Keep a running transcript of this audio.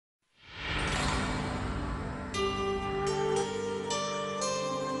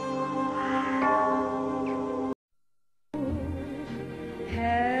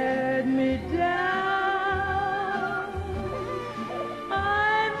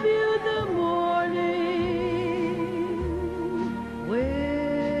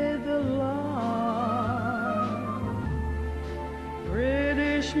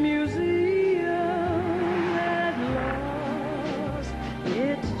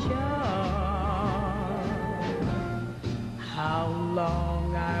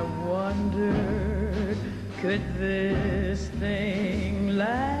long I wondered, could this thing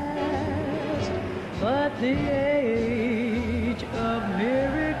last? But the age of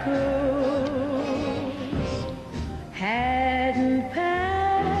miracles hadn't passed,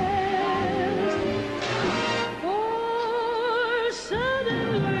 for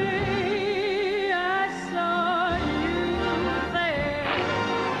suddenly I saw you there,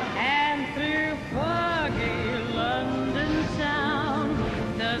 and through foggy London town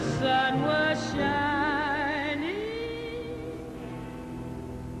the sun was shining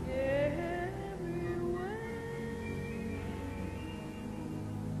everywhere.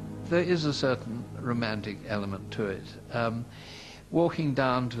 There is a certain romantic element to it. Walking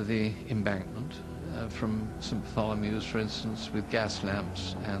down to the embankment from St. Bartholomew's, for instance, with gas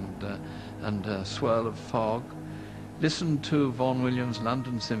lamps and a swirl of fog, listen to Vaughan Williams'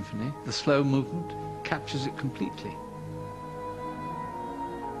 London Symphony. The slow movement captures it completely.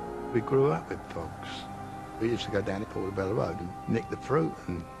 We grew up with fogs. We used to go down to Portobello Road and nick the fruit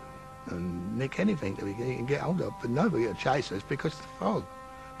and nick anything that we can get hold of, but nobody would chase us because of the fog.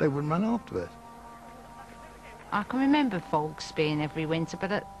 They wouldn't run after us. I can remember fogs being every winter,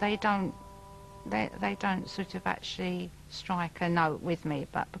 but they don't sort of actually strike a note with me.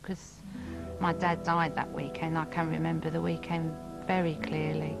 But because my dad died that weekend, I can remember the weekend very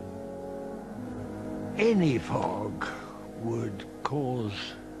clearly. Any fog would cause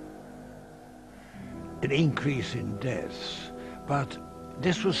an increase in deaths, but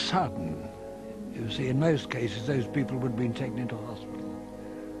this was sudden. You see, in most cases, those people would have been taken into hospital.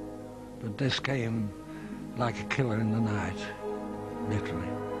 But this came like a killer in the night, literally.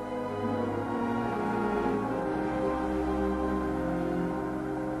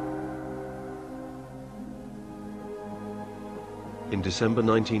 In December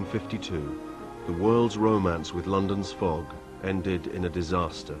 1952, the world's romance with London's fog ended in a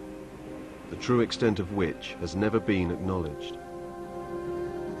disaster, the true extent of which has never been acknowledged.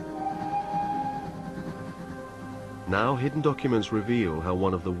 Now, hidden documents reveal how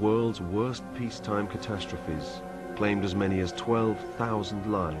one of the world's worst peacetime catastrophes claimed as many as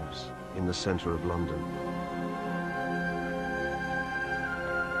 12,000 lives in the centre of London.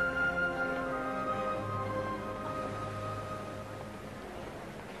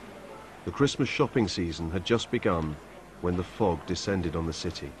 The Christmas shopping season had just begun when the fog descended on the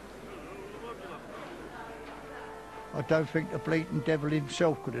city. I don't think the bleating devil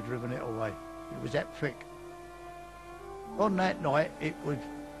himself could have driven it away. It was that thick. On that night, it was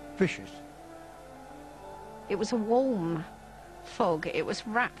vicious. It was a warm fog. It was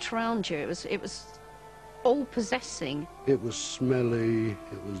wrapped around you. It was all-possessing. It was smelly,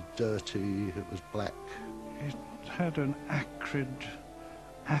 it was dirty, it was black. It had an acrid,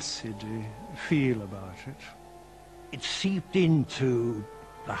 acidy feel about it. It seeped into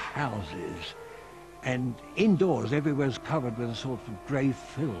the houses, and indoors everywhere's covered with a sort of grey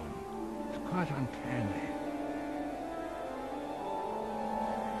film. It's quite uncanny.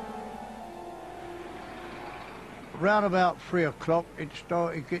 Round about 3 o'clock, it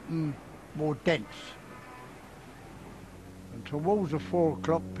started getting more dense. And towards the 4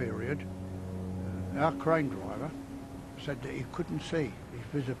 o'clock period, our crane driver said that he couldn't see. His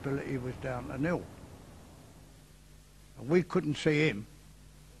visibility was down to nil. And we couldn't see him,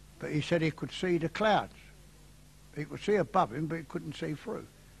 but he said he could see the clouds. He could see above him, but he couldn't see through.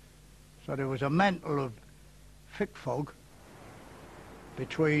 So there was a mantle of thick fog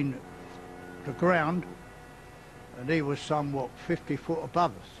between the ground, and he was somewhat 50 foot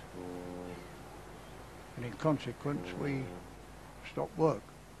above us. And in consequence, we stopped work.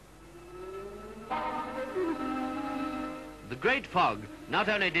 The Great Fog not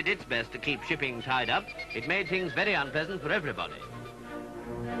only did its best to keep shipping tied up, it made things very unpleasant for everybody.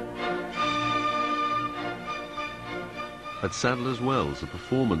 At Sadler's Wells, the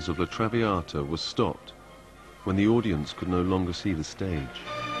performance of La Traviata was stopped when the audience could no longer see the stage.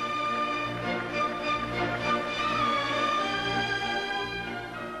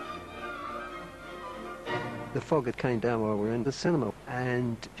 The fog had came down while we were in the cinema,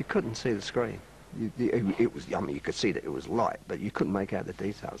 and you couldn't see the screen. It was, I mean, you could see that it was light, but you couldn't make out the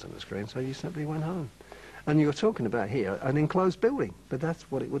details on the screen, so you simply went home. And you're talking about here an enclosed building, but that's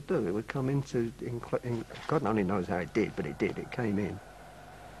what it would do. It would come into, God only knows how it did, but it did. It came in.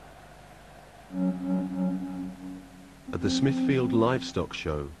 At the Smithfield Livestock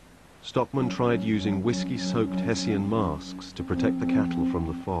Show, stockmen tried using whiskey-soaked Hessian masks to protect the cattle from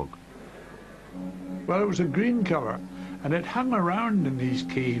the fog. Well, it was a green colour, and it hung around in these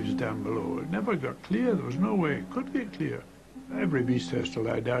caves down below. It never got clear. There was no way it could get clear. Every beast has to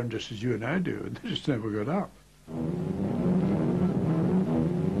lie down just as you and I do, and they just never got up.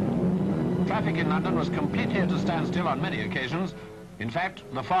 Traffic in London was completely at a standstill on many occasions. In fact,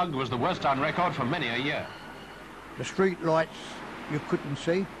 the fog was the worst on record for many a year. The street lights you couldn't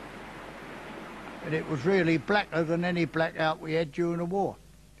see, and it was really blacker than any blackout we had during the war,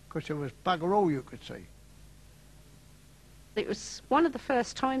 because there was bugger all you could see. It was one of the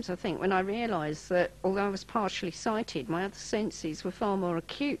first times, I think, when I realised that although I was partially sighted, my other senses were far more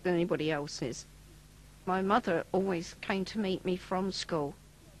acute than anybody else's. My mother always came to meet me from school.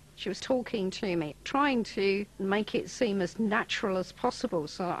 She was talking to me, trying to make it seem as natural as possible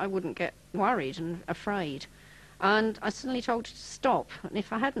so that I wouldn't get worried and afraid. And I suddenly told her to stop, and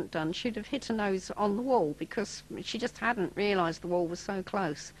if I hadn't done, she'd have hit her nose on the wall, because she just hadn't realised the wall was so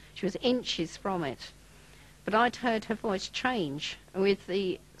close. She was inches from it. But I'd heard her voice change, with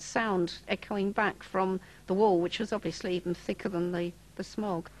the sound echoing back from the wall, which was obviously even thicker than the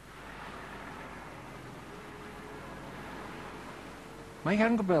smog. My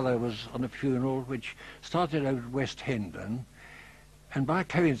younger brother was on a funeral which started out at West Hendon, and by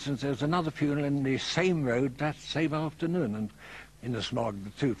coincidence there was another funeral in the same road that same afternoon, and in the smog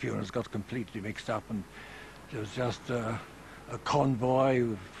the two funerals got completely mixed up, and there was just a convoy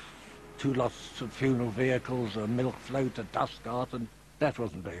with two lots of funeral vehicles, a milk float, a dust cart, and that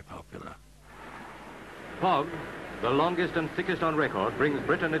wasn't very popular. Fog, the longest and thickest on record, brings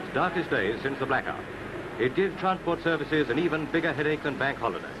Britain its darkest days since the blackout. It gives transport services an even bigger headache than bank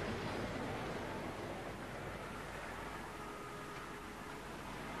holiday.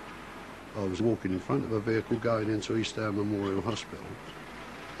 I was walking in front of a vehicle going into East Ham Memorial Hospital,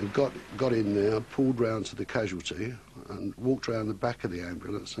 and got in there, pulled round to the casualty and walked round the back of the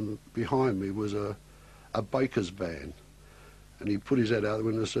ambulance, and behind me was a baker's van. And he put his head out the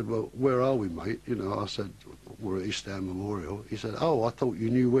window and said, "Well, where are we, mate?" You know, I said, "We're at East Ham Memorial." He said, "Oh, I thought you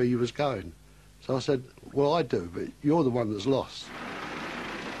knew where you was going." So I said, "Well, I do, but you're the one that's lost."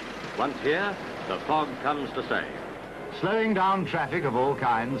 Once here, the fog comes to stay. Slowing down traffic of all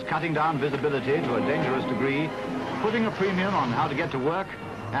kinds, cutting down visibility to a dangerous degree, putting a premium on how to get to work,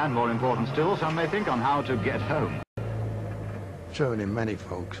 and more important still, some may think, on how to get home. Serving in many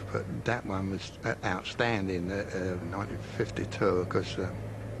fogs, but that one was outstanding, 1952, because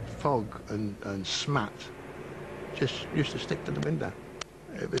fog and smut just used to stick to the window.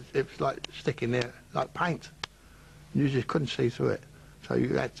 It was like sticking there like paint. You just couldn't see through it. So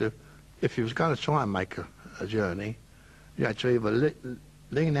you had to, if you was going to try and make a journey, you had to either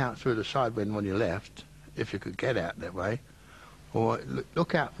lean out through the side window when you left, if you could get out that way, or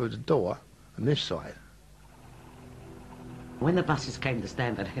look out through the door on this side. When the buses came to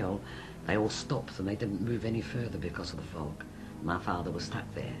Stamford Hill, they all stopped and they didn't move any further because of the fog. My father was stuck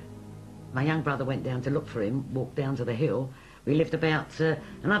there. My young brother went down to look for him, walked down to the hill. We lived about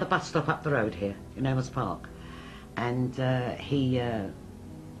another bus stop up the road here, in Elmer's Park. And he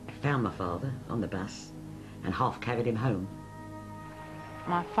found my father on the bus and half carried him home.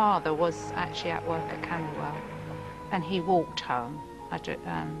 My father was actually at work at Camberwell, and he walked home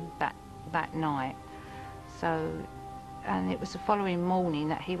that night. So, and it was the following morning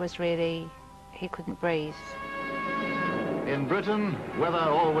that he couldn't breathe. In Britain, weather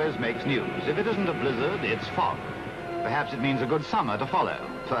always makes news. If it isn't a blizzard, it's fog. Perhaps it means a good summer to follow.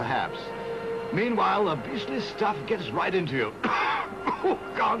 Perhaps. Meanwhile, the beastly stuff gets right into you.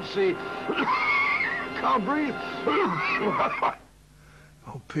 Can't see. Can't breathe.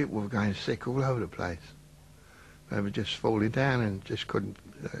 Oh, people were going sick all over the place. They were just falling down and just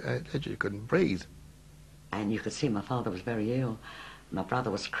they just couldn't breathe. And you could see my father was very ill. My brother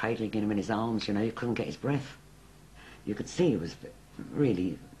was cradling him in his arms, you know, he couldn't get his breath. You could see it was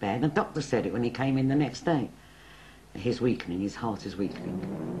really bad. And the doctor said it when he came in the next day. He's weakening, his heart is weakening.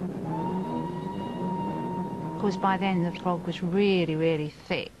 Because by then the fog was really, really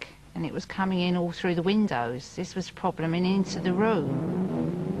thick, and it was coming in all through the windows. This was a problem and into the room.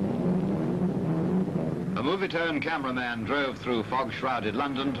 A movie-turned cameraman drove through fog-shrouded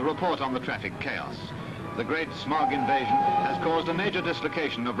London to report on the traffic chaos. The great smog invasion has caused a major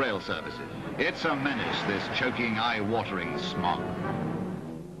dislocation of rail services. It's a menace, this choking, eye-watering smog.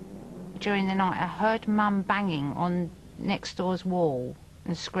 During the night I heard Mum banging on next door's wall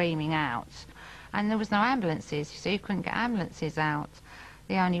and screaming out. And there was no ambulances, so you couldn't get ambulances out.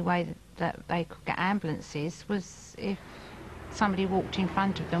 The only way that they could get ambulances was if somebody walked in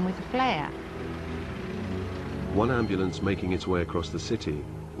front of them with a flare. One ambulance making its way across the city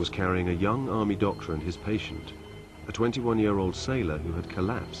was carrying a young army doctor and his patient, a 21-year-old sailor who had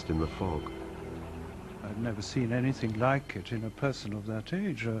collapsed in the fog. I'd never seen anything like it in a person of that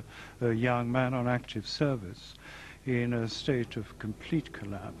age, a young man on active service in a state of complete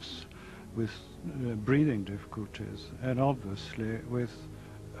collapse with breathing difficulties and obviously with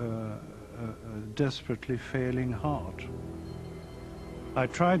desperately failing heart. I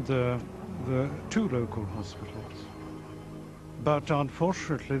tried the two local hospitals, but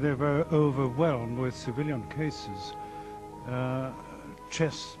unfortunately they were overwhelmed with civilian cases,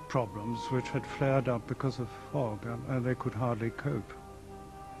 chest problems which had flared up because of fog, and they could hardly cope.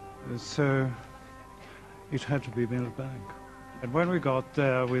 So it had to be Millbank. And when we got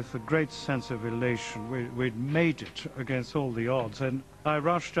there with a great sense of elation, we'd made it against all the odds, and I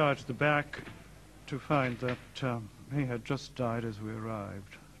rushed out the back to find that he had just died as we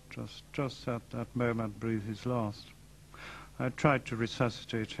arrived. Just at that moment breathed his last. I tried to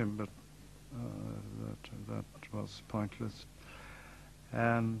resuscitate him, but that was pointless.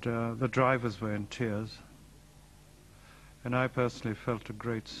 And the drivers were in tears, and I personally felt a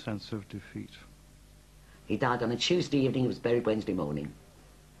great sense of defeat. He died on a Tuesday evening, he was buried Wednesday morning.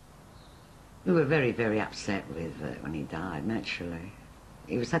 We were very, very upset with when he died, naturally.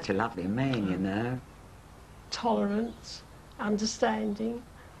 He was such a lovely man, you know. Tolerant, understanding.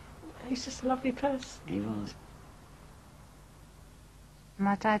 He's just a lovely person. He was.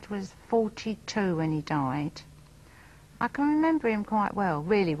 My dad was 42 when he died. I can remember him quite well,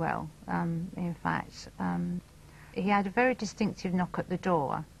 really well, in fact. He had a very distinctive knock at the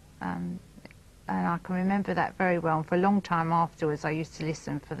door, and I can remember that very well. And for a long time afterwards, I used to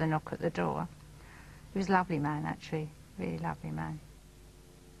listen for the knock at the door. He was a lovely man, actually, really lovely man.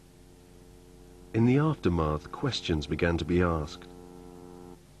 In the aftermath, questions began to be asked.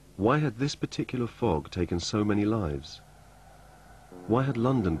 Why had this particular fog taken so many lives? Why had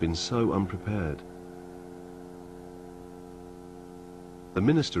London been so unprepared? The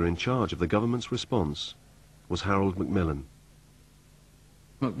minister in charge of the government's response was Harold Macmillan.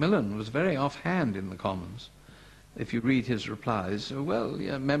 Macmillan was very offhand in the Commons. If you read his replies, well,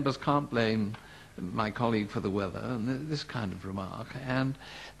 yeah, members can't blame my colleague for the weather, and this kind of remark. And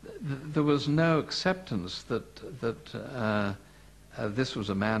there was no acceptance that this was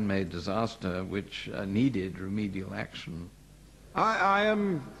a man-made disaster which needed remedial action. I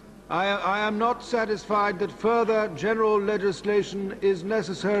am not satisfied that further general legislation is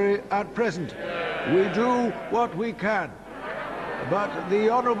necessary at present. We do what we can. But the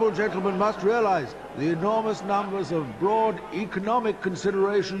honourable gentleman must realise the enormous numbers of broad economic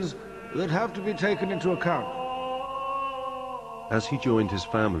considerations that have to be taken into account. As he joined his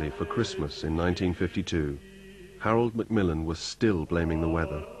family for Christmas in 1952, Harold Macmillan was still blaming the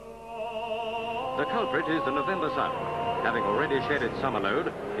weather. The culprit is the November sun. Having already shed its summer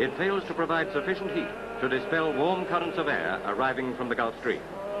load, it fails to provide sufficient heat to dispel warm currents of air arriving from the Gulf Stream.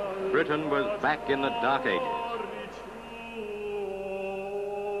 Britain was back in the Dark Ages.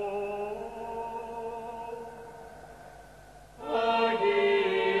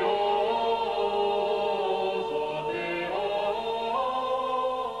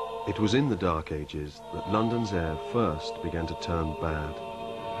 It was in the Dark Ages that London's air first began to turn bad.